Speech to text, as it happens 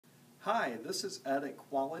Hi, this is Ed at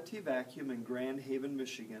Quality Vacuum in Grand Haven,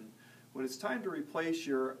 Michigan. When it's time to replace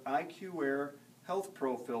your IQAir Health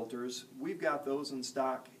Pro filters, we've got those in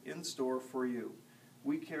stock in store for you.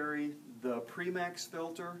 We carry the Premax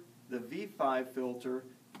filter, the V5 filter,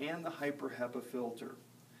 and the Hyper HEPA filter.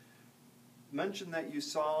 Mention that you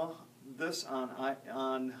saw this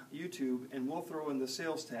on YouTube and we'll throw in the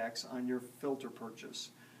sales tax on your filter purchase.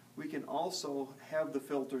 We can also have the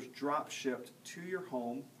filters drop shipped to your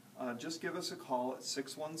home. Just give us a call at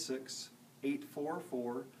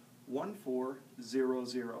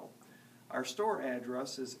 616-844-1400. Our store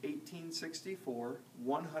address is 1864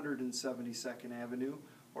 172nd Avenue,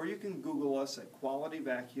 or you can Google us at Quality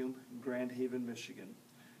Vacuum, Grand Haven, Michigan.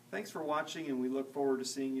 Thanks for watching, and we look forward to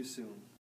seeing you soon.